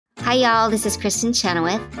Hi, y'all. This is Kristen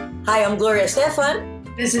Chenoweth. Hi, I'm Gloria Stefan.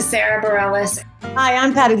 This is Sarah Bareilles. Hi,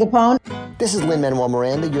 I'm Patty Lapone. This is Lin-Manuel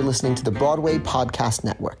Miranda. You're listening to the Broadway Podcast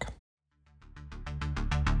Network.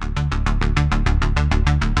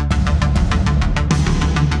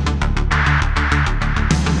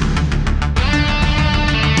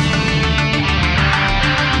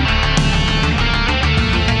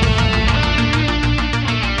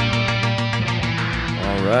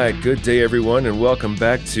 All right, good day everyone, and welcome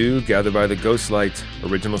back to Gathered by the Ghostlight,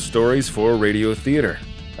 original stories for radio theater.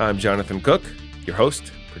 I'm Jonathan Cook, your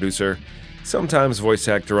host, producer, sometimes voice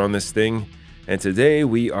actor on this thing, and today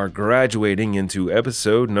we are graduating into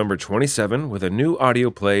episode number 27 with a new audio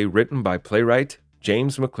play written by playwright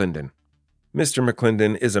James McLindon. Mr.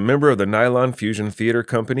 McLindon is a member of the Nylon Fusion Theater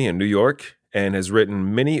Company in New York and has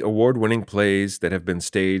written many award-winning plays that have been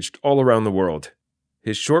staged all around the world.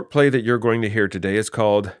 His short play that you're going to hear today is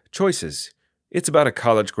called Choices. It's about a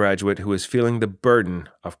college graduate who is feeling the burden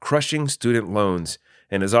of crushing student loans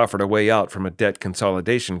and is offered a way out from a debt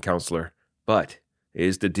consolidation counselor. But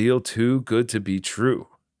is the deal too good to be true?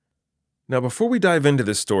 Now, before we dive into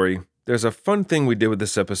this story, there's a fun thing we did with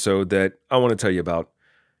this episode that I want to tell you about.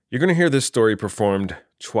 You're going to hear this story performed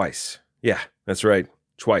twice. Yeah, that's right,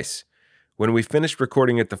 twice. When we finished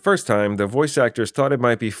recording it the first time, the voice actors thought it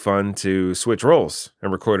might be fun to switch roles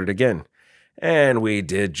and record it again. And we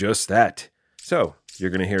did just that. So, you're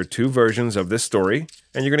going to hear two versions of this story,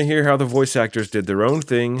 and you're going to hear how the voice actors did their own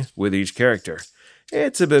thing with each character.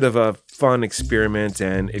 It's a bit of a fun experiment,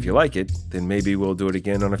 and if you like it, then maybe we'll do it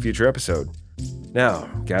again on a future episode. Now,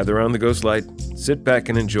 gather around the ghost light, sit back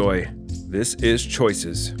and enjoy. This is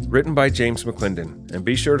Choices, written by James McLindon, and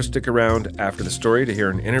be sure to stick around after the story to hear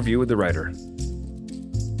an interview with the writer.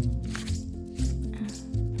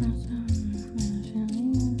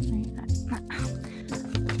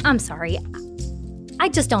 I'm sorry. I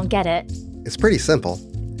just don't get it. It's pretty simple.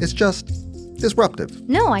 It's just disruptive.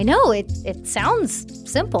 No, I know. It sounds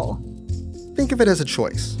simple. Think of it as a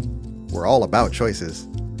choice. We're all about choices.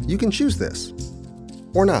 You can choose this.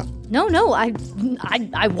 Or not. No, I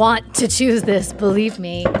want to choose this, believe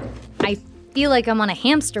me. I feel like I'm on a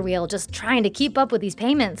hamster wheel just trying to keep up with these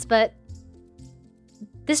payments, but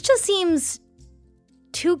this just seems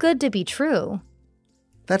too good to be true.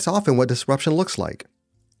 That's often what disruption looks like.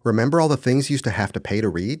 Remember all the things you used to have to pay to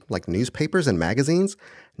read, like newspapers and magazines?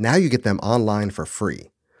 Now you get them online for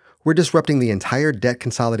free. We're disrupting the entire debt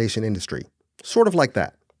consolidation industry. Sort of like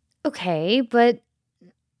that. Okay, but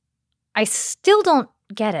I still don't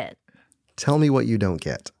get it. Tell me what you don't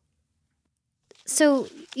get. So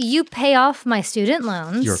you pay off my student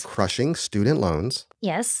loans. You're crushing student loans.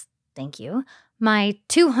 Yes, thank you. My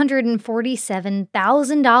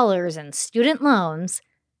 $247,000 in student loans,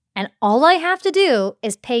 and all I have to do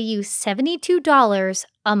is pay you $72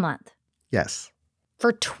 a month. Yes.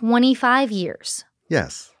 For 25 years.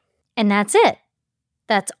 Yes. And that's it.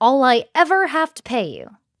 That's all I ever have to pay you.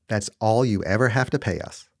 That's all you ever have to pay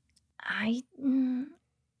us.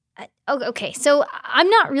 Okay, so I'm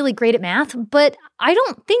not really great at math, but I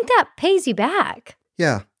don't think that pays you back.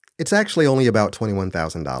 Yeah, it's actually only about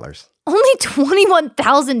 $21,000. Only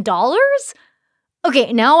 $21,000?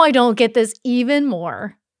 Okay, now I don't get this even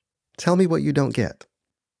more. Tell me what you don't get.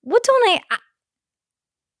 What don't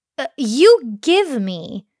you give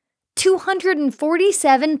me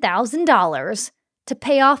 $247,000 to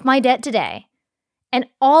pay off my debt today. And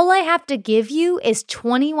all I have to give you is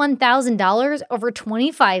 $21,000 over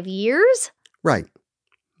 25 years? Right.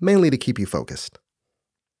 Mainly to keep you focused.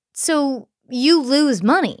 So you lose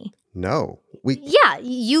money. No, Yeah,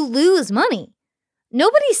 you lose money.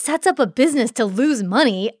 Nobody sets up a business to lose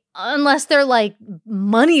money unless they're like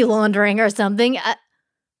money laundering or something.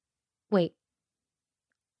 Wait.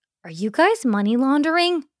 Are you guys money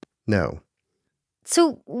laundering? No.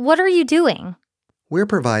 So what are you doing? We're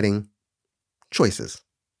providing choices.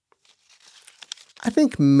 I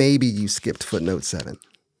think maybe you skipped footnote 7.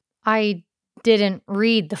 I didn't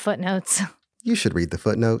read the footnotes. You should read the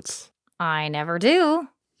footnotes. I never do.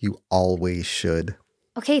 You always should.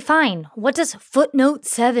 Okay, fine. What does footnote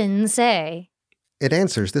 7 say? It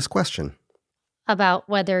answers this question. About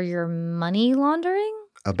whether you're money laundering?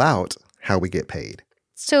 About how we get paid.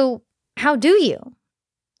 So, how do you?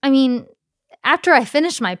 I mean, after I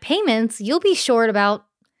finish my payments, you'll be short about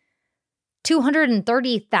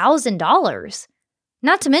 $230,000.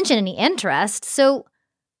 Not to mention any interest. So,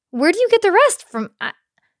 where do you get the rest from?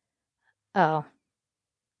 Oh,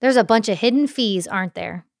 there's a bunch of hidden fees, aren't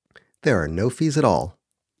there? There are no fees at all.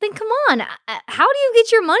 Then come on, how do you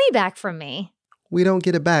get your money back from me? We don't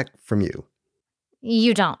get it back from you.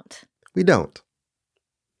 You don't. We don't.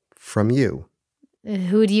 From you.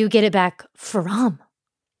 Who do you get it back from?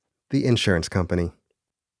 The insurance company.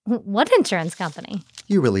 What insurance company?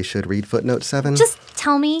 You really should read footnote 7. Just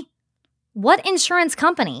tell me, what insurance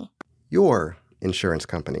company? Your insurance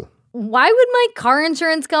company. Why would my car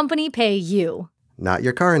insurance company pay you? Not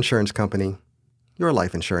your car insurance company. Your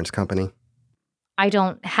life insurance company. I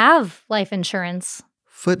don't have life insurance.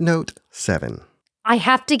 Footnote 7. I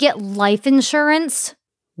have to get life insurance?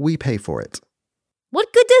 We pay for it.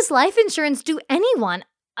 What good does life insurance do anyone?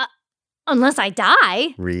 Unless I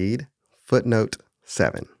die. Read footnote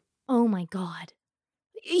 7. Oh my God.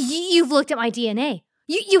 You've looked at my DNA.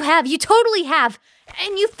 You totally have.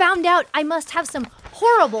 And you found out I must have some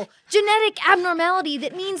horrible genetic abnormality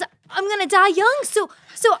that means I'm gonna die young. So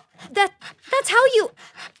that's how you...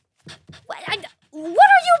 What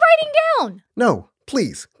are you writing down? No,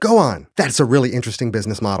 please, go on. That's a really interesting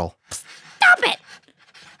business model. Stop it!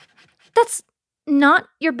 That's not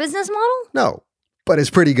your business model? No, but it's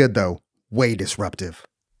pretty good though. Way disruptive.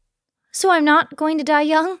 So I'm not going to die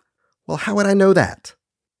young? Well, how would I know that?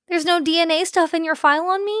 There's no DNA stuff in your file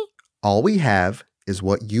on me? All we have is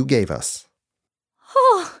what you gave us.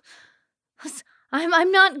 Oh,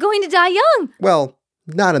 I'm not going to die young. Well,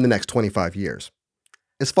 not in the next 25 years.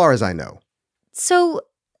 As far as I know. So,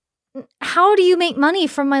 how do you make money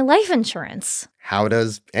from my life insurance? How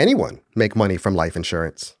does anyone make money from life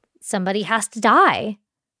insurance? Somebody has to die.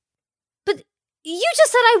 But you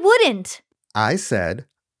just said I wouldn't. I said,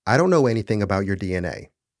 I don't know anything about your DNA.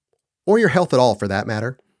 Or your health at all, for that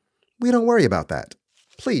matter. We don't worry about that.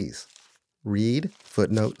 Please, read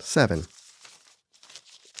footnote 7.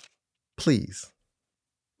 Please.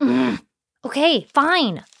 Okay,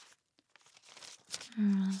 fine.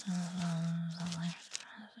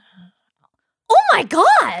 Oh my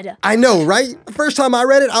God! I know, right? The first time I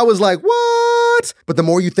read it, I was like, what? But the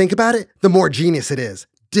more you think about it, the more genius it is.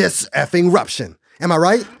 Dis-effing-ruption. Am I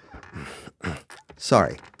right?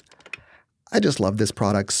 Sorry. I just love this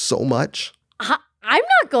product so much. I'm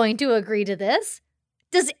not going to agree to this.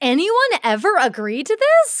 Does anyone ever agree to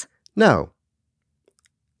this? No.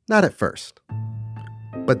 Not at first.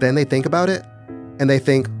 But then they think about it, and they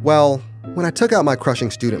think, well, when I took out my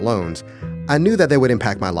crushing student loans, I knew that they would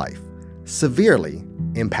impact my life. Severely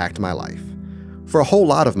impact my life. For a whole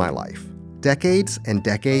lot of my life. Decades and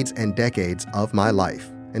decades and decades of my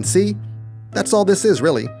life. And see, that's all this is,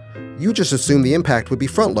 really. You just assume the impact would be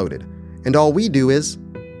front-loaded, and all we do is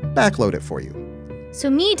backload it for you. So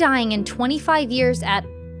me dying in 25 years at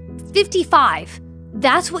 55,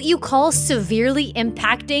 that's what you call severely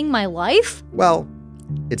impacting my life? Well,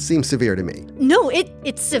 it seems severe to me. No,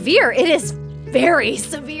 it's severe. It is very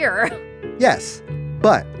severe. Yes,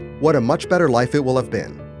 but what a much better life it will have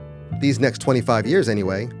been. These next 25 years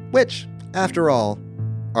anyway, which, after all,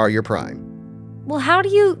 are your prime. Well, how do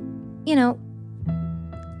you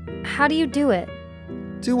do it?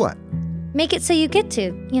 Do what? Make it so you get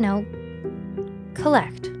to,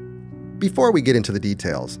 collect. Before we get into the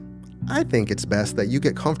details, I think it's best that you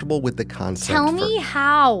get comfortable with the concept. Tell me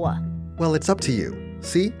how. Well, it's up to you.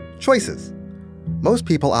 See? Choices. Most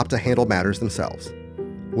people opt to handle matters themselves.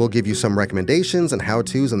 We'll give you some recommendations and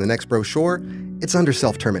how-tos in the next brochure. It's under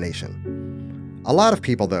self-termination. A lot of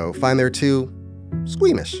people, though, find they're too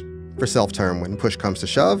squeamish for self-term when push comes to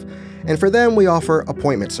shove, and for them, we offer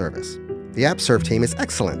appointment service. The AppServe team is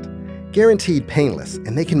excellent, guaranteed painless,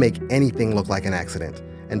 and they can make anything look like an accident.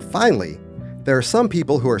 And finally, there are some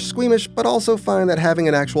people who are squeamish but also find that having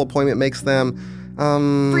an actual appointment makes them,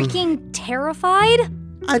 freaking terrified?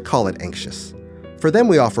 I'd call it anxious. For them,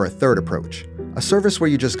 we offer a third approach, a service where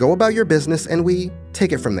you just go about your business and we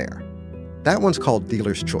take it from there. That one's called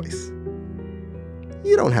Dealer's Choice.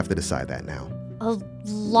 You don't have to decide that now. A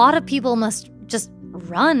lot of people must just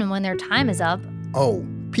run when their time is up. Oh,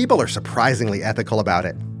 people are surprisingly ethical about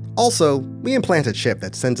it. Also, we implant a chip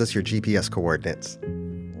that sends us your GPS coordinates.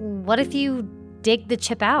 What if you dig the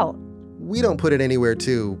chip out? We don't put it anywhere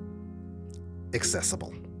too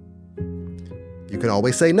accessible. You can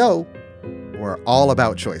always say no. We're all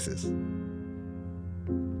about choices.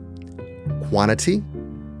 Quantity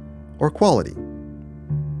or quality.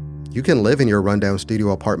 You can live in your rundown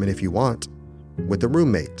studio apartment if you want, with a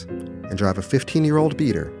roommate, and drive a 15-year-old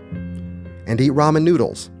beater, and eat ramen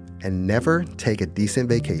noodles, and never take a decent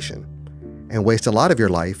vacation, and waste a lot of your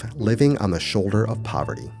life living on the shoulder of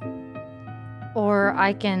poverty. Or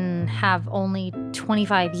I can have only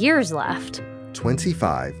 25 years left.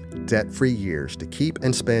 25 debt-free years to keep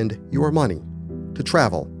and spend your money, to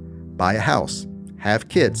travel, buy a house, have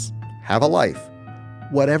kids, have a life,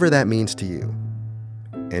 whatever that means to you.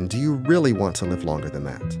 And do you really want to live longer than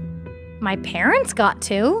that? My parents got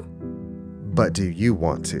to. But do you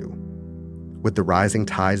want to? with the rising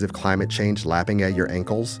tides of climate change lapping at your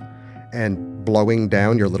ankles and blowing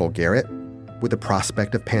down your little garret, with the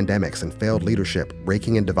prospect of pandemics and failed leadership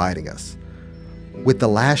raking and dividing us, with the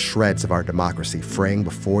last shreds of our democracy fraying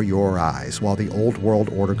before your eyes while the old world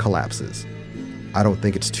order collapses. I don't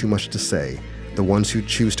think it's too much to say the ones who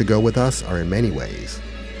choose to go with us are in many ways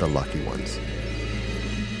the lucky ones.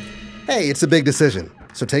 Hey, it's a big decision,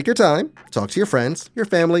 so take your time, talk to your friends, your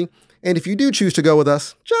family, and if you do choose to go with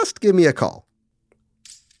us, just give me a call.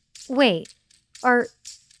 Wait, are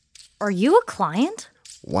you a client?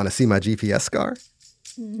 Want to see my GPS scar?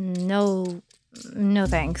 No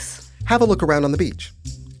thanks. Have a look around on the beach.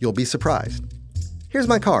 You'll be surprised. Here's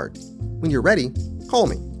my card. When you're ready, call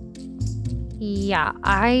me. Yeah,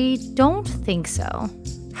 I don't think so.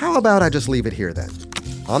 How about I just leave it here then,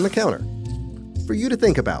 on the counter, for you to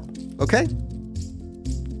think about, okay?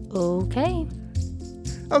 Okay.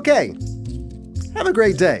 Okay. Have a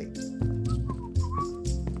great day.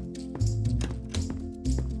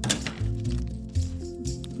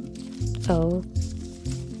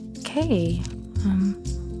 Okay.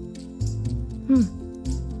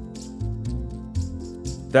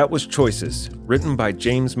 That was Choices, written by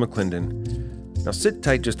James McLindon. Now sit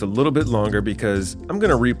tight just a little bit longer because I'm going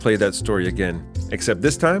to replay that story again. Except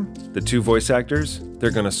this time, the two voice actors,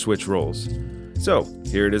 they're going to switch roles. So,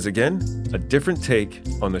 here it is again, a different take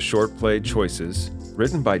on the short play Choices,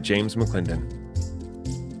 written by James McLindon.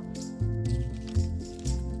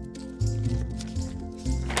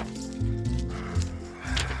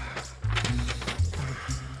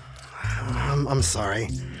 I'm sorry.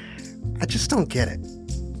 I just don't get it.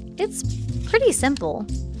 It's pretty simple.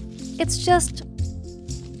 It's just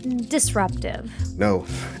disruptive. No,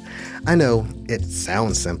 I know it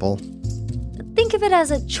sounds simple. Think of it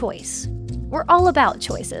as a choice. We're all about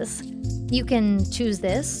choices. You can choose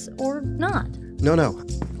this or not. No,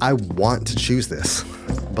 I want to choose this.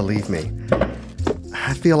 Believe me.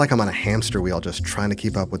 I feel like I'm on a hamster wheel just trying to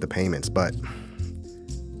keep up with the payments, but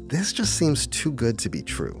this just seems too good to be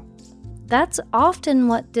true. That's often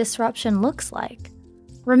what disruption looks like.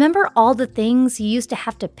 Remember all the things you used to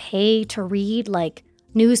have to pay to read, like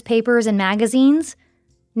newspapers and magazines?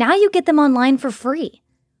 Now you get them online for free.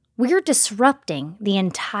 We're disrupting the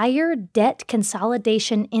entire debt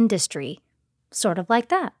consolidation industry, sort of like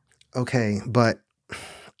that. Okay, but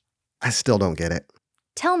I still don't get it.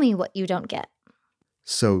 Tell me what you don't get.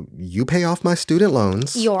 So you pay off my student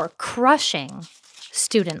loans? You're crushing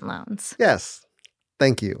student loans. Yes,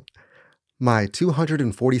 thank you. My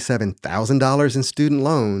 $247,000 in student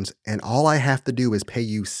loans, and all I have to do is pay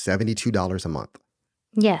you $72 a month.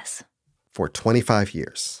 Yes. For 25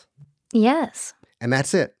 years. Yes. And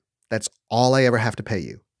that's it. That's all I ever have to pay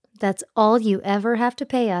you. That's all you ever have to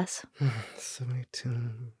pay us. 72, 12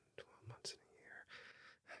 months a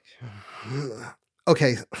year.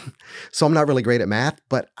 Okay, so I'm not really great at math,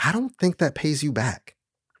 but I don't think that pays you back.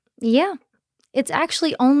 Yeah. It's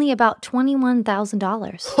actually only about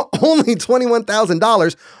 $21,000. Only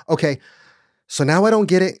 $21,000? Okay, so now I don't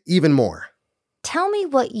get it even more. Tell me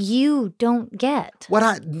what you don't get.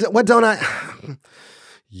 What don't I?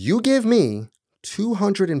 You give me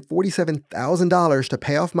 $247,000 to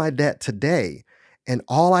pay off my debt today, and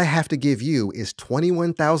all I have to give you is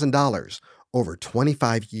 $21,000 over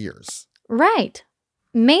 25 years. Right.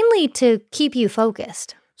 Mainly to keep you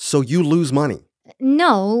focused. So you lose money.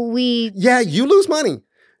 No, Yeah, you lose money.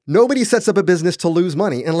 Nobody sets up a business to lose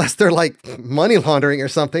money unless they're like money laundering or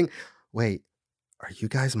something. Wait, are you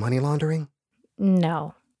guys money laundering?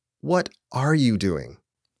 No. What are you doing?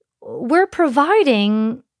 We're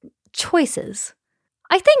providing choices.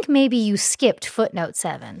 I think maybe you skipped footnote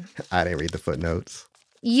 7. I didn't read the footnotes.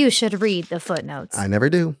 You should read the footnotes. I never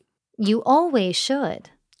do. You always should.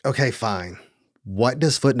 Okay, fine. What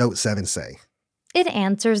does footnote 7 say? It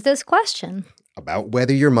answers this question. About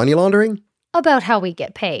whether you're money laundering? About how we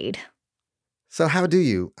get paid. So how do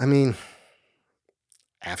you? I mean,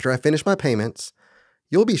 after I finish my payments,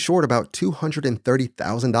 you'll be short about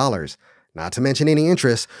 $230,000, not to mention any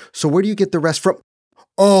interest. So where do you get the rest from?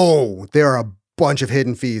 Oh, there are a bunch of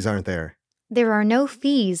hidden fees, aren't there? There are no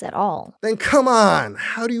fees at all. Then come on,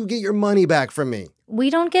 how do you get your money back from me? We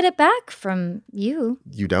don't get it back from you.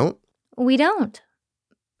 You don't? We don't.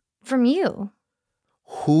 From you.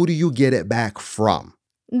 Who do you get it back from?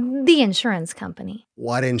 The insurance company.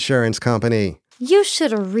 What insurance company? You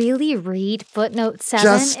should really read footnote 7.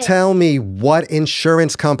 Just tell me, what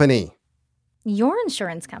insurance company? Your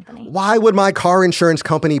insurance company. Why would my car insurance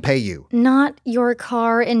company pay you? Not your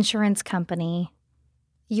car insurance company.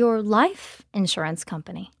 Your life insurance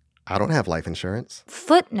company. I don't have life insurance.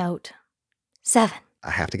 Footnote 7.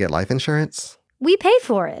 I have to get life insurance? We pay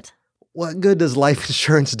for it. what good does life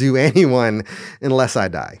insurance do anyone unless I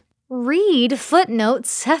die? Read footnote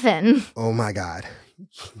 7. Oh my God.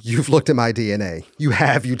 You've looked at my DNA.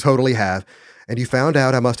 You totally have. And you found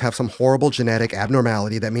out I must have some horrible genetic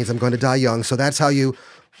abnormality that means I'm going to die young, so that's how you...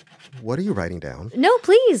 What are you writing down? No,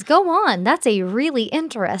 please, go on. That's a really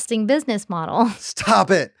interesting business model. Stop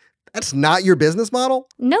it. That's not your business model?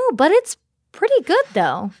 No, but it's pretty good,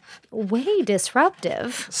 though. Way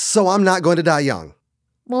disruptive. So I'm not going to die young.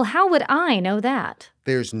 Well, how would I know that?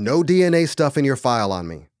 There's no DNA stuff in your file on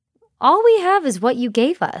me. All we have is what you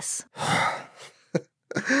gave us.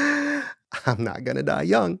 I'm not going to die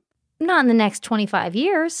young. Not in the next 25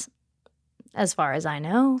 years, as far as I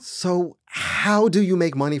know. So how do you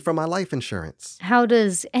make money from my life insurance? How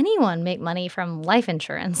does anyone make money from life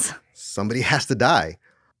insurance? Somebody has to die.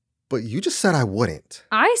 But you just said I wouldn't.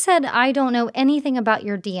 I said I don't know anything about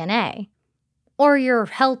your DNA. Or your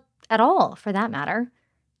health at all, for that matter.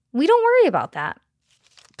 We don't worry about that.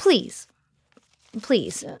 Please,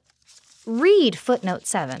 read footnote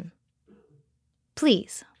 7.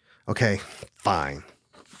 Please. Okay, fine.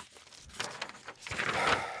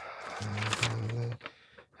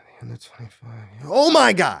 Oh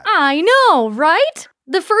my God! I know, right?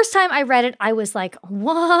 The first time I read it, I was like,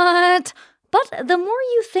 what? But the more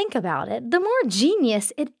you think about it, the more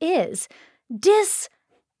genius it is.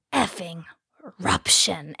 Dis-effing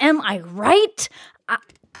eruption. Am I right?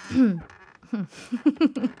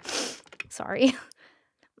 Sorry.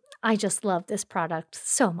 I just love this product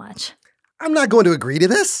so much. I'm not going to agree to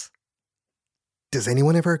this. Does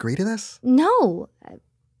anyone ever agree to this? No.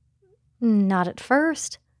 Not at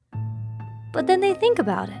first. But then they think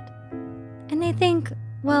about it. And they think,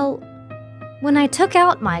 well, when I took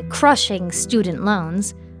out my crushing student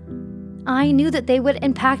loans, I knew that they would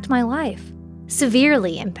impact my life,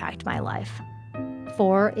 severely impact my life,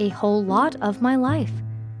 for a whole lot of my life.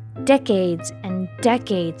 Decades and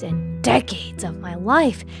decades and decades of my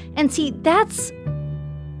life. And see, that's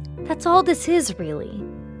all this is, really.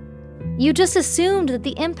 You just assumed that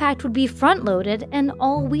the impact would be front-loaded, and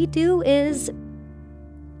all we do is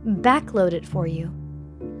backload it for you.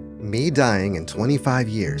 Me dying in 25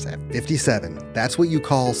 years at 57, that's what you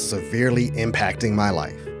call severely impacting my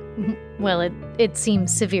life. Well, it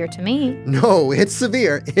seems severe to me. No, it's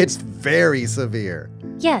severe. It's very severe.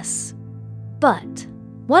 Yes, but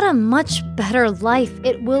what a much better life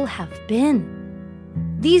it will have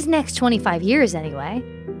been. These next 25 years, anyway,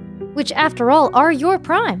 which after all are your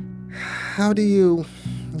prime. How do you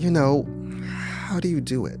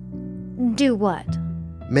do it? Do what?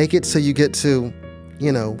 Make it so you get to,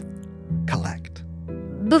 collect.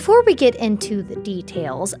 Before we get into the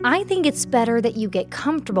details, I think it's better that you get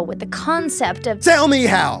comfortable with the concept of... Tell me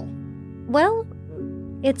how! Well,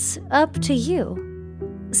 it's up to you.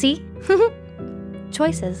 See?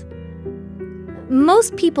 Choices.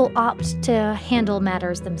 Most people opt to handle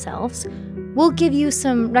matters themselves. We'll give you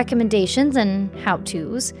some recommendations and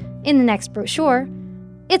how-tos in the next brochure.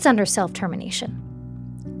 It's under self-termination.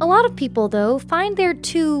 A lot of people, though, find they're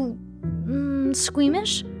too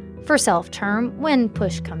squeamish for self-term when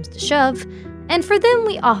push comes to shove, and for them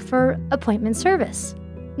we offer appointment service.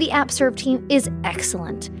 The AppServe team is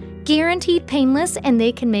excellent, guaranteed painless, and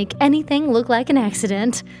they can make anything look like an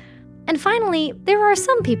accident. And finally, there are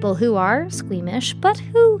some people who are squeamish, but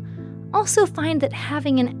who also find that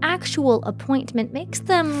having an actual appointment makes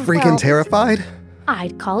them, freaking terrified?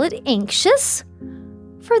 I'd call it anxious.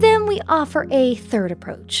 For them, we offer a third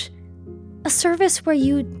approach. A service where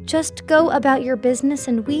you just go about your business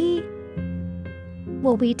and we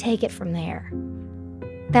take it from there.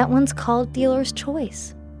 That one's called dealer's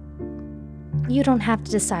choice. You don't have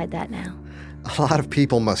to decide that now. A lot of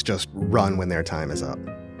people must just run when their time is up.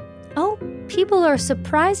 Oh, people are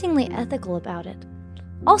surprisingly ethical about it.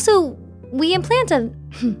 Also, we implant a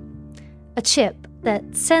chip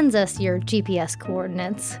that sends us your GPS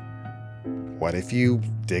coordinates. What if you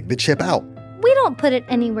dig the chip out? We don't put it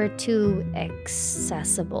anywhere too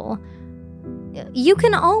accessible. You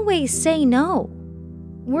can always say no.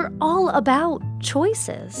 We're all about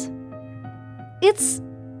choices. It's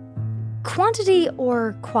quantity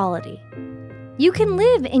or quality. You can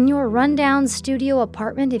live in your rundown studio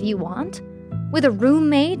apartment if you want, with a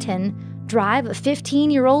roommate and drive a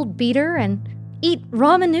 15-year-old beater and eat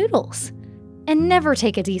ramen noodles, and never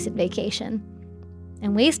take a decent vacation,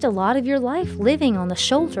 and waste a lot of your life living on the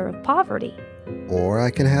shoulder of poverty. Or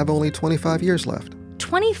I can have only 25 years left.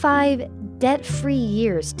 25 debt-free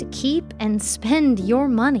years to keep and spend your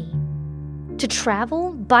money. To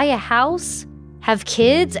travel, buy a house, have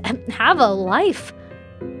kids, have a life.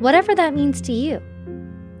 Whatever that means to you.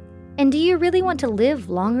 And do you really want to live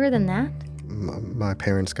longer than that? my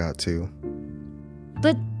parents got to.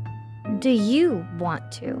 But do you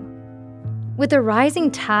want to? With the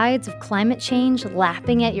rising tides of climate change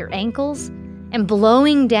lapping at your ankles and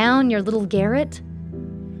blowing down your little garret?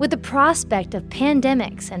 With the prospect of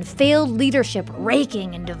pandemics and failed leadership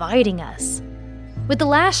raking and dividing us? With the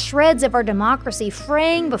last shreds of our democracy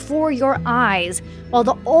fraying before your eyes while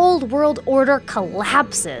the old world order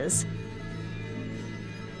collapses?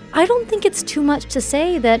 I don't think it's too much to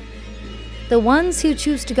say that the ones who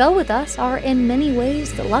choose to go with us are in many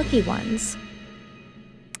ways the lucky ones.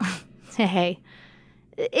 Hey,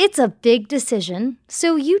 it's a big decision,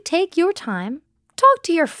 so you take your time, talk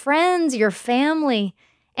to your friends, your family,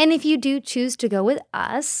 and if you do choose to go with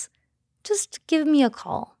us, just give me a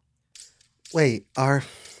call. Wait, are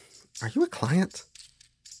you a client?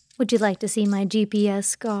 Would you like to see my GPS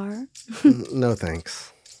scar? No,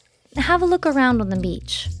 thanks. Have a look around on the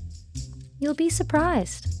beach. You'll be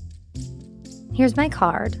surprised. Here's my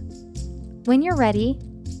card. When you're ready,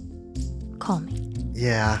 call me.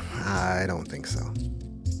 Yeah, I don't think so.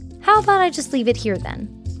 How about I just leave it here then,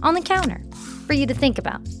 on the counter, for you to think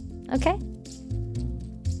about, okay?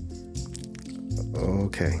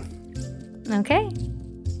 Okay. Okay.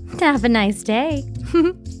 Have a nice day.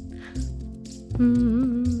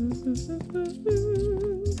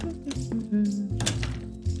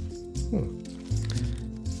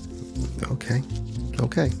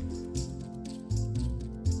 Okay.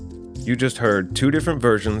 You just heard two different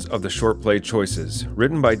versions of the short play Choices,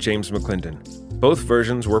 written by James McLindon. Both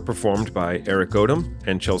versions were performed by Eric Odom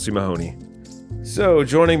and Chelsea Mahoney. So,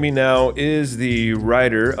 joining me now is the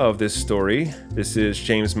writer of this story. This is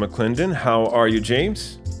James McLindon. How are you,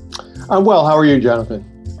 James? I'm well. How are you, Jonathan?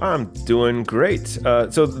 I'm doing great.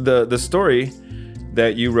 So the story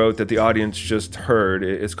that you wrote that the audience just heard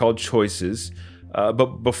is called Choices.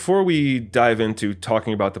 But before we dive into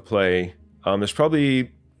talking about the play, there's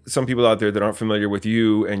probably some people out there that aren't familiar with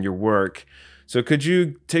you and your work. So could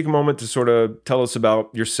you take a moment to sort of tell us about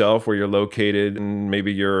yourself, where you're located, and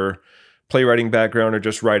maybe your playwriting background or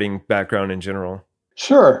just writing background in general?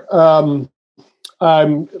 Sure.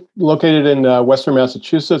 I'm located in Western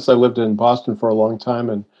Massachusetts. I lived in Boston for a long time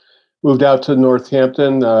and moved out to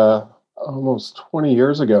Northampton almost 20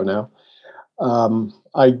 years ago now.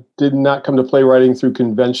 I did not come to playwriting through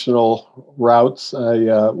conventional routes.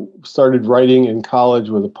 I started writing in college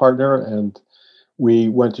with a partner, and we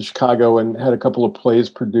went to Chicago and had a couple of plays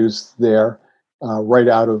produced there right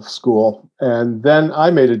out of school. And then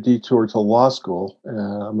I made a detour to law school.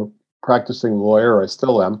 I'm a practicing lawyer. I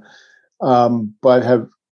still am, but have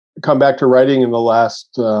come back to writing in the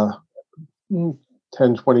last 10,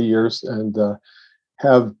 20 years, and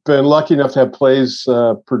have been lucky enough to have plays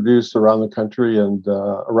produced around the country and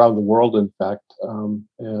around the world, in fact.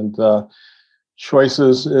 And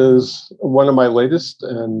Choices is one of my latest,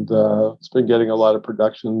 and it's been getting a lot of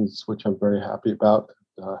productions, which I'm very happy about.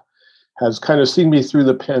 Has kind of seen me through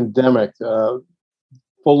the pandemic.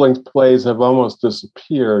 Full-length plays have almost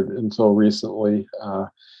disappeared until recently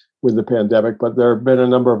with the pandemic, but there have been a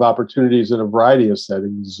number of opportunities in a variety of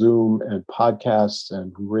settings, Zoom and podcasts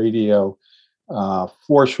and radio,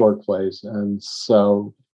 for short plays. And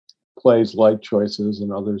so plays like Choices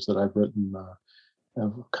and others that I've written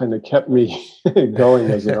have kind of kept me going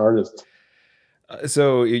as an artist.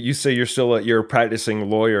 So you say you're a practicing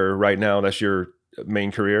lawyer right now. That's your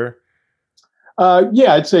main career?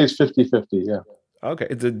 Yeah, I'd say it's 50-50, yeah. Okay.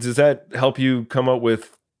 Does that help you come up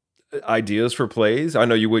with ideas for plays? I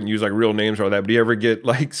know you wouldn't use like real names or that, but do you ever get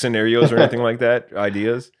like scenarios or anything like that,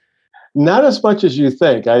 ideas? Not as much as you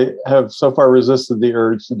think. I have so far resisted the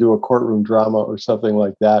urge to do a courtroom drama or something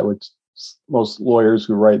like that, which most lawyers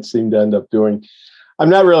who write seem to end up doing. I'm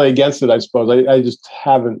not really against it, I suppose. I just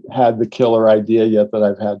haven't had the killer idea yet that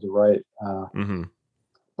I've had to write.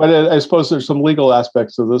 But I suppose there's some legal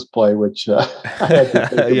aspects of this play, which I had to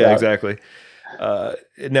think about. Yeah, exactly.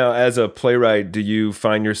 Now, as a playwright, do you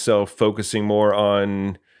find yourself focusing more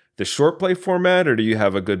on the short play format, or do you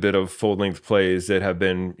have a good bit of full-length plays that have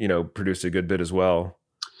been, produced a good bit as well?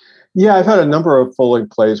 Yeah, I've had a number of full-length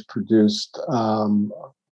plays produced,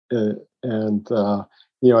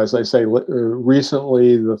 as I say,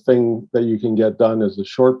 recently the thing that you can get done is a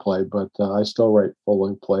short play, but I still write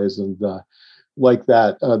full-length plays, and like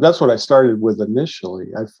that. That's what I started with initially.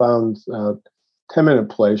 I found 10-minute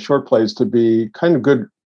plays, short plays, to be kind of good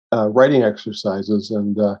writing exercises,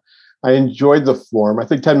 and I enjoyed the form. I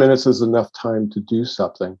think 10 minutes is enough time to do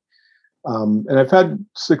something. And I've had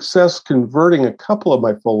success converting a couple of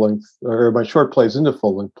my full-length or my short plays into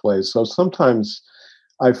full-length plays. So sometimes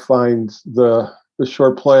I find the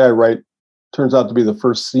short play I write turns out to be the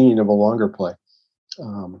first scene of a longer play.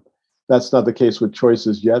 that's not the case with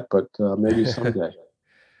choices yet, but maybe someday.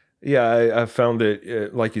 Yeah, I found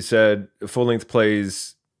that, like you said, full-length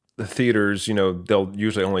plays, the theaters, they'll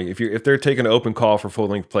usually only, if they're taking an open call for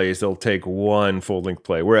full-length plays, they'll take one full-length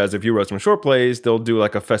play. Whereas if you wrote some short plays, they'll do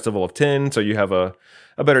like a festival of 10, so you have a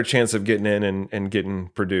better chance of getting in and getting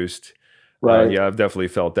produced. Right. Yeah, I've definitely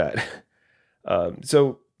felt that.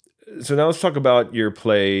 So now let's talk about your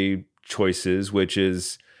play choices, which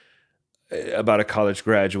is about a college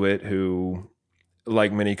graduate who,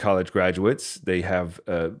 like many college graduates, they have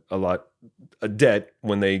a lot of debt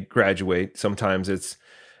when they graduate. Sometimes it's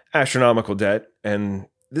astronomical debt. And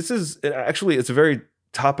this is actually, it's a very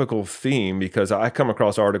topical theme because I come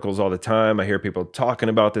across articles all the time. I hear people talking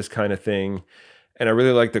about this kind of thing. And I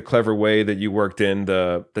really like the clever way that you worked in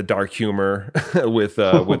the dark humor with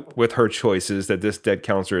her choices that this debt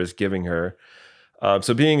counselor is giving her.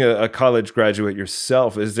 So being a college graduate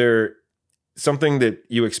yourself, is there something that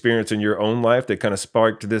you experienced in your own life that kind of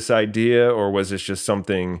sparked this idea, or was this just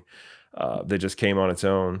something that just came on its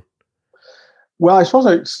own? Well, I suppose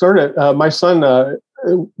I started. My son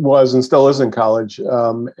was and still is in college,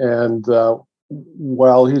 and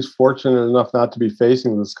while he's fortunate enough not to be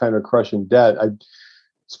facing this kind of crushing debt, I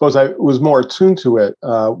suppose I was more attuned to it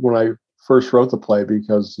when I first wrote the play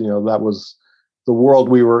because that was the world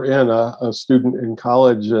we were in, a student in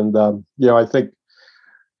college, and I think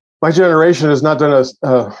my generation has not done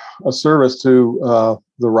a service to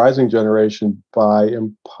the rising generation by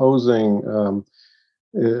imposing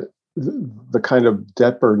the kind of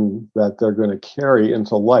debt burden that they're going to carry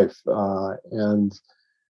into life. And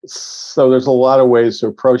so there's a lot of ways to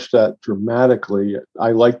approach that dramatically.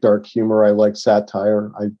 I like dark humor. I like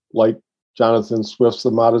satire. I like Jonathan Swift's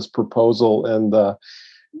The Modest Proposal. And, I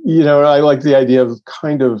like the idea of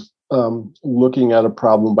kind of looking at a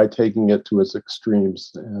problem by taking it to its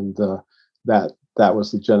extremes. And that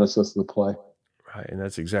was the genesis of the play. Right. And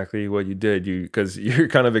that's exactly what you did. Because you're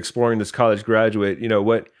kind of exploring this college graduate,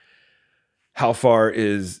 how far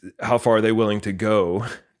are they willing to go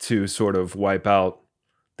to sort of wipe out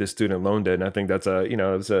this student loan debt? And I think that's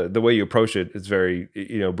the way you approach it is very,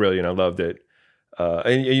 brilliant. I loved it.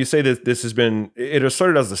 And you say that it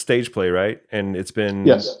started as a stage play, right? And it's been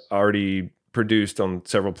already produced on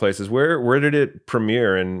several places. Where did it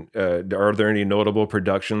premiere? And are there any notable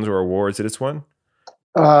productions or awards that it's won?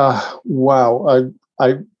 Wow.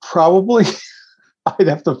 I probably, I'd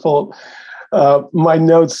have to pull my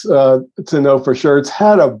notes to know for sure. It's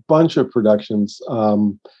had a bunch of productions.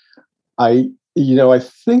 I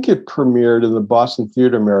think it premiered in the Boston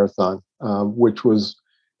Theater Marathon, which was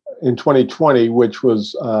in 2020, which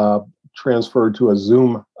was transferred to a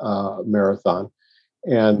Zoom marathon.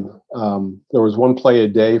 And there was one play a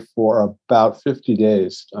day for about 50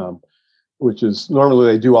 days, which is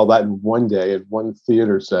normally they do all that in one day at one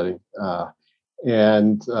theater setting.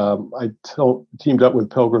 And I teamed up with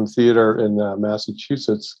Pilgrim Theater in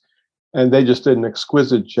Massachusetts, and they just did an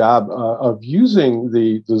exquisite job of using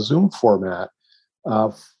the Zoom format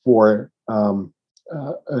to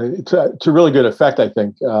really good effect, I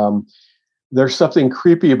think. There's something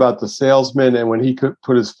creepy about the salesman, and when he could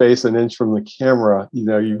put his face an inch from the camera,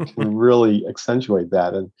 you can really accentuate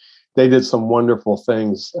that. And they did some wonderful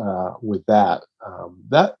things with that.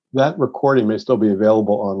 That recording may still be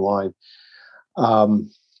available online.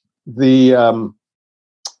 And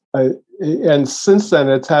since then,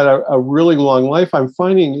 it's had a really long life. I'm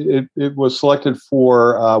finding it was selected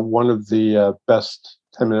for one of the best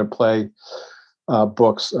 10-minute play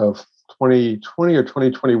books of 2020 or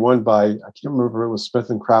 2021 by, I can't remember if it was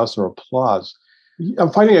Smith and Krause or Applause.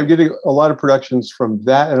 I'm finding I'm getting a lot of productions from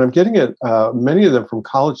that, and I'm getting many of them from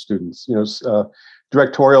college students.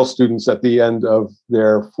 Directorial students at the end of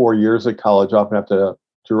their 4 years at college often have to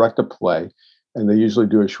direct a play, and they usually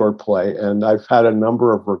do a short play. And I've had a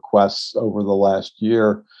number of requests over the last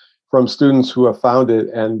year from students who have found it,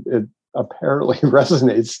 and it apparently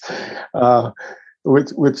resonates,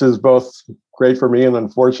 which is both great for me and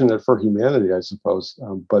unfortunate for humanity, I suppose.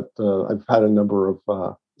 But I've had a number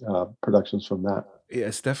of productions from that. Yeah,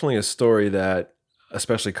 it's definitely a story that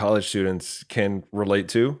especially college students can relate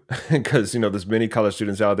to because, there's many college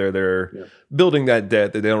students out there that are building that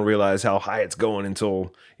debt that they don't realize how high it's going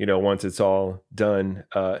until, once it's all done.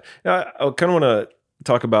 Now I kind of want to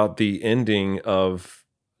talk about the ending of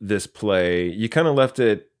this play. You kind of left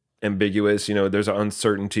it ambiguous. There's an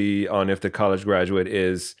uncertainty on if the college graduate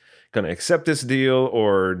is going to accept this deal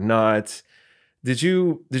or not. Did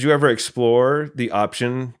you ever explore the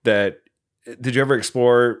option did you ever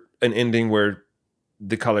explore an ending where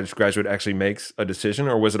the college graduate actually makes a decision,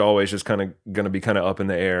 or was it always just kind of going to be kind of up in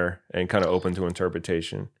the air and kind of open to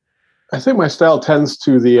interpretation? I think my style tends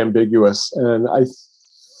to the ambiguous, and I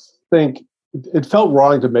think it felt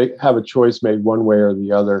wrong to have a choice made one way or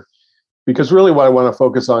the other, because really what I want to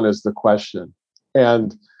focus on is the question.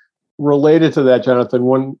 And related to that, Jonathan,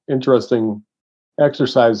 one interesting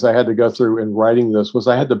exercise I had to go through in writing this was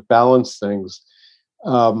I had to balance things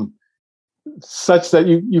such that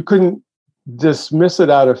you couldn't dismiss it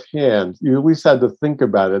out of hand. You at least had to think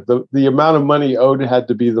about it. The amount of money owed had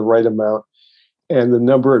to be the right amount, and the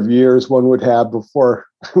number of years one would have before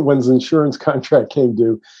one's insurance contract came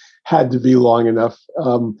due had to be long enough.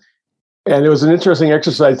 And it was an interesting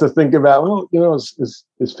exercise to think about, well, is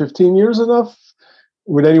 15 years enough?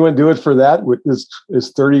 Would anyone do it for that?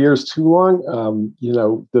 Is 30 years too long?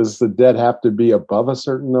 Does the debt have to be above a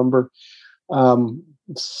certain number?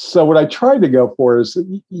 So what I tried to go for is,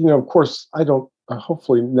 of course,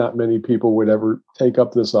 hopefully not many people would ever take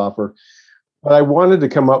up this offer, but I wanted to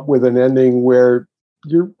come up with an ending where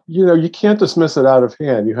you can't dismiss it out of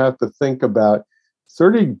hand. You have to think about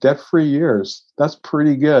 30 debt-free years. That's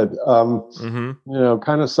pretty good.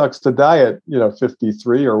 Kind of sucks to die at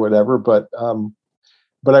 53 or whatever, but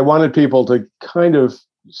I wanted people to kind of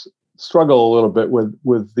struggle a little bit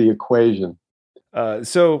with the equation.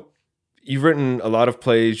 So you've written a lot of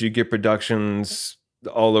plays. You get productions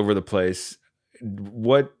all over the place.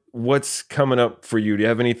 What's coming up for you? Do you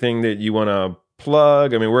have anything that you want to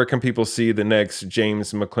plug? I mean, where can people see the next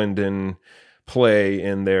James McLindon play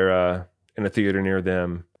in a theater near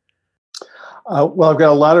them? Well, I've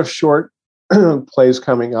got a lot of short plays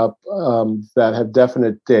coming up that have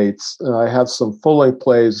definite dates. I have some full-length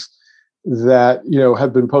plays that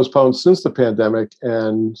have been postponed since the pandemic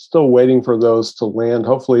and still waiting for those to land.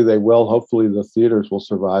 Hopefully they will. Hopefully the theaters will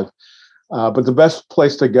survive. But the best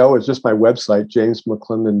place to go is just my website,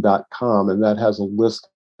 jamesmclindon.com, and that has a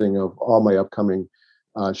listing of all my upcoming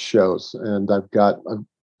shows. And I've got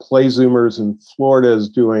Play Zoomers in Florida is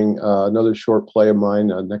doing another short play of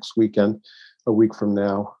mine next weekend, a week from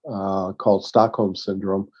now, called Stockholm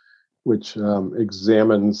Syndrome, which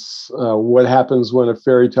examines what happens when a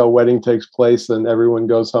fairy tale wedding takes place and everyone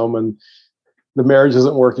goes home and the marriage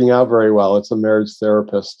isn't working out very well. It's a marriage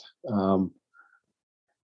therapist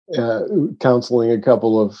counseling a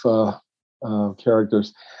couple of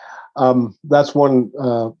characters. That's one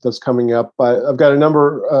that's coming up. I've got a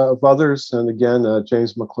number of others, and again,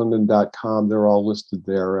 jamesmclindon.com. They're all listed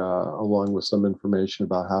there, along with some information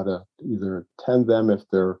about how to either attend them if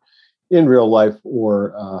they're in real life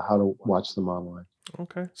or how to watch them online.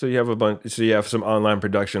 Okay, so you have a bunch. So you have some online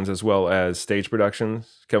productions as well as stage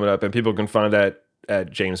productions coming up, and people can find that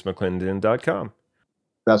at jamesmclindon.com.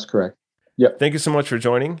 That's correct. Yep. Thank you so much for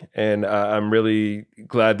joining, and I'm really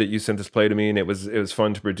glad that you sent this play to me, and it was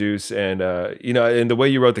fun to produce, and and the way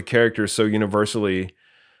you wrote the characters so universally,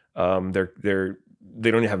 they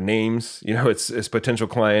don't have names, it's potential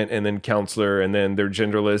client and then counselor, and then they're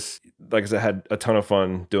genderless. Like I said, I had a ton of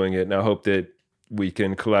fun doing it, and I hope that we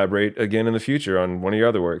can collaborate again in the future on one of your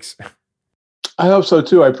other works. I hope so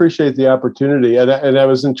too. I appreciate the opportunity, and I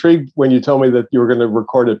was intrigued when you told me that you were going to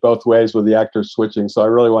record it both ways with the actors switching. So I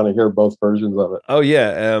really want to hear both versions of it. Oh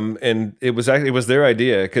yeah, and it was their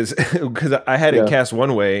idea because I had it cast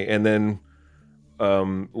one way, and then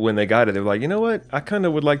when they got it, they were like, you know what, I kind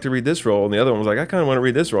of would like to read this role, and the other one was like, I kind of want to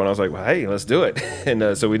read this role, and I was like, well, hey, let's do it.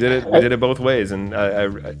 And so we did it. We did it both ways, and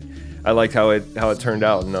I liked how it turned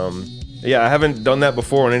out. And I haven't done that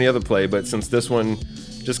before on any other play, but since this one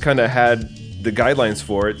just kind of had the guidelines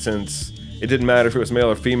for it, since it didn't matter if it was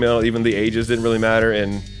male or female, even the ages didn't really matter,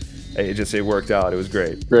 and it worked out. It was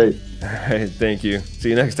great. Great. All right, thank you. See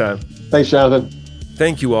you next time. Thanks, Jonathan.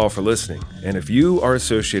 Thank you all for listening. And if you are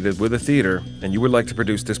associated with a theater and you would like to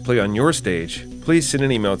produce this play on your stage, please send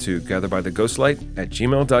an email to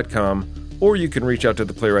gatherbytheghostlight@gmail.com, or you can reach out to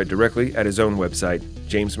the playwright directly at his own website,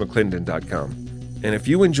 jamesmclindon.com. And if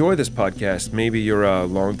you enjoy this podcast, maybe you're a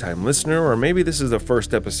longtime listener, or maybe this is the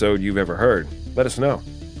first episode you've ever heard, let us know.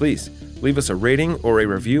 Please leave us a rating or a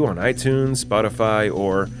review on iTunes, Spotify,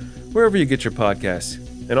 or wherever you get your podcasts.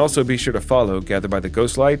 And also be sure to follow Gather by the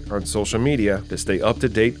Ghostlight on social media to stay up to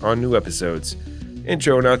date on new episodes.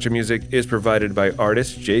 Intro and outro music is provided by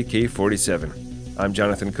artist JK47. I'm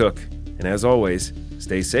Jonathan Cook, and as always,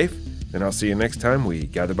 stay safe, and I'll see you next time we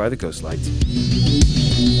Gather by the Ghostlight.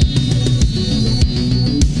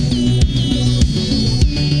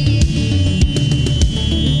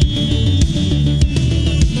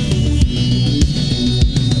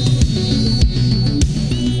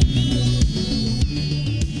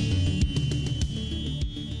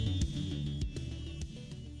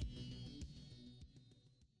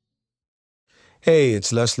 Hey,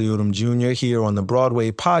 it's Leslie Odom Jr. here on the Broadway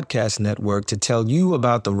Podcast Network to tell you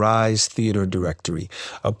about the Rise Theater Directory,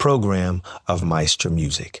 a program of Maestro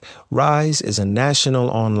Music. Rise is a national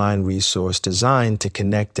online resource designed to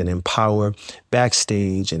connect and empower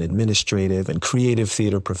backstage and administrative and creative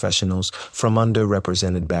theater professionals from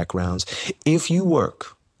underrepresented backgrounds. If you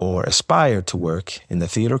work or aspire to work in the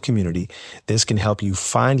theater community, this can help you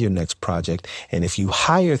find your next project. And if you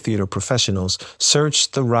hire theater professionals, search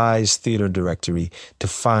the Rise Theater Directory to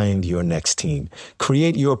find your next team.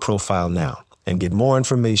 Create your profile now and get more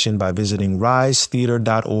information by visiting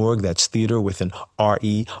risetheater.org. That's theater with an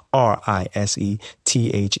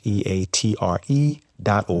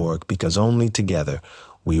RERISETHEATRE.org, because only together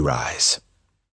we rise.